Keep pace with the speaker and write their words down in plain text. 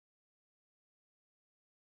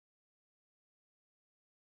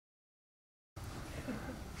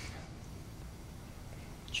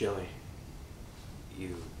Joey,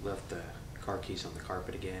 you left the car keys on the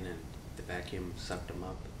carpet again and the vacuum sucked them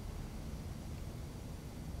up.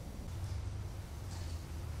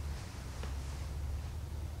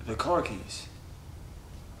 The car keys.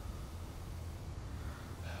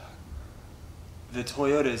 The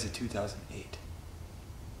Toyota is a 2008.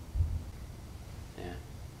 Yeah.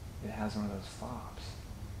 It has one of those fobs.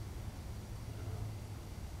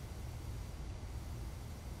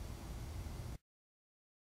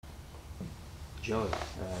 Joey,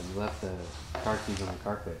 you left the car keys on the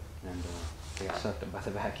carpet and they got sucked up by the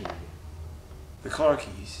vacuum again. The car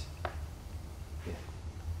keys. Yeah.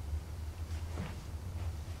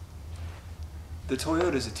 The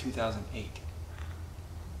Toyota is a 2008.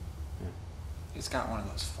 Yeah. It's got one of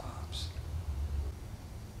those fobs.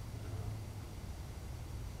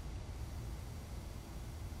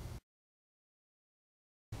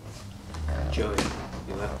 Joey,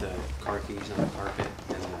 you left the car keys on the carpet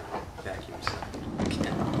and the vacuum sucked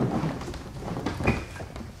again.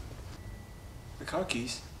 The car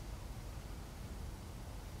keys.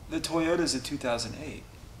 The Toyota is a 2008.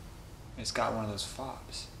 It's got one of those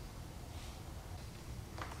fobs.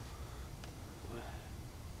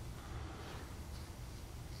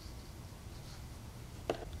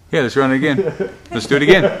 Yeah, let's run it again. Let's do it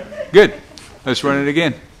again. Good. Let's run it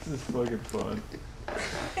again. This is fucking fun.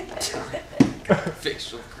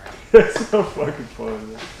 Facial crack. It's so fucking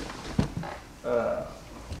fun.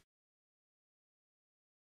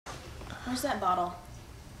 Where's that bottle?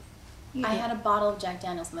 I had a bottle of Jack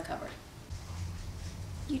Daniels in the cupboard.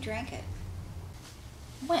 You drank it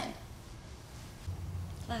When?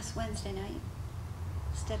 last Wednesday night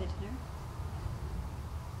instead of dinner.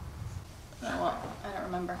 Oh, well, I don't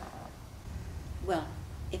remember. Well,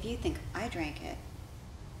 if you think I drank it,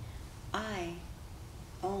 I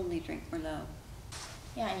only drink Merlot.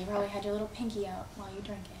 Yeah, and you probably had your little pinky out while you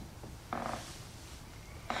drank it.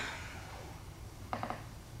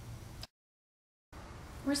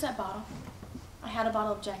 Where's that bottle? I had a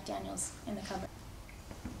bottle of Jack Daniels in the cupboard.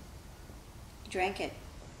 You drank it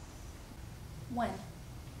When?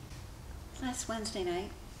 last Wednesday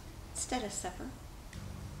night instead of supper.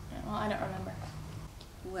 Well, I don't remember.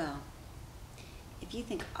 Well, if you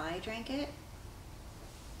think I drank it,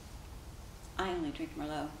 I only drink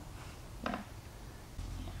Merlot. Yeah.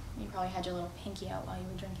 You probably had your little pinky out while you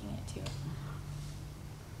were drinking it too.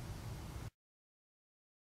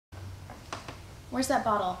 Where's that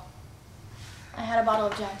bottle? I had a bottle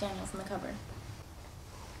of Jack Daniels in the cupboard.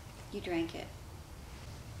 You drank it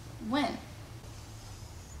When?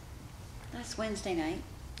 last Wednesday night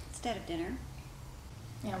instead of dinner.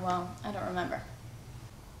 Yeah, well, I don't remember.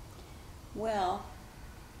 Well,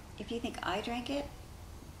 if you think I drank it,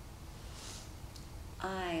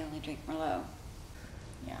 I only drink Merlot.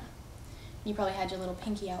 Yeah. You probably had your little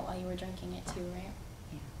pinky out while you were drinking it too, right?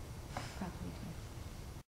 Yeah, probably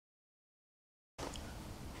do.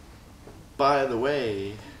 By the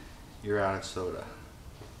way, you're out of soda.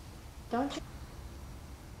 Don't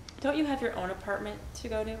you have your own apartment to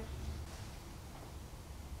go to?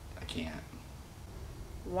 I can't.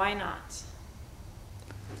 Why not?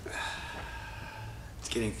 It's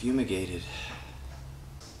getting fumigated.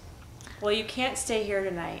 Well, you can't stay here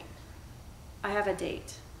tonight. I have a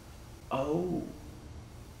date. Oh.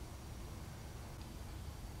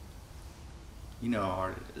 You know how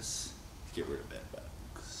hard it is to get rid of bed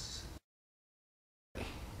bugs.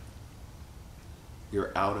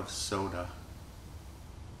 You're out of soda.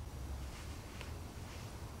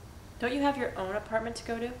 Don't you have your own apartment to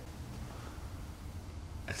go to?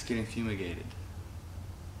 It's getting fumigated.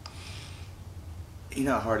 You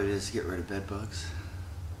know how hard it is to get rid of bed bugs?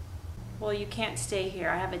 Well, you can't stay here.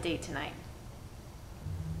 I have a date tonight.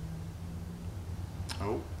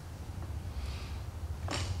 Oh.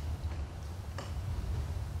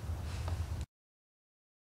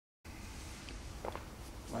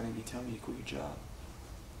 Why didn't you tell me you quit your job?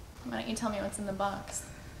 Why don't you tell me what's in the box?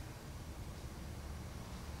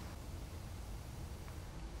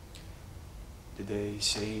 Did they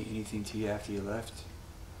say anything to you after you left?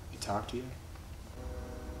 They talked to you?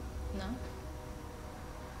 No?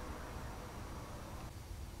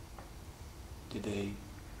 Did they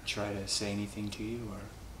try to say anything to you or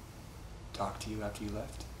talk to you after you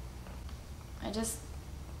left?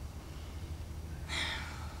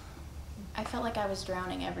 I felt like I was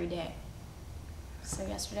drowning every day. So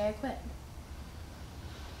yesterday I quit.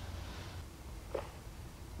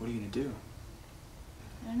 What are you gonna do?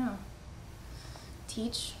 I don't know.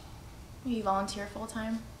 Teach? Maybe volunteer full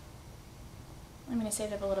time? I'm gonna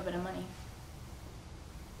save up a little bit of money.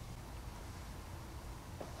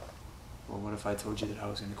 Well, what if I told you that I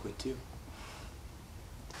was gonna quit too?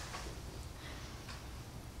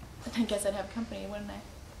 I guess I'd have company, wouldn't I?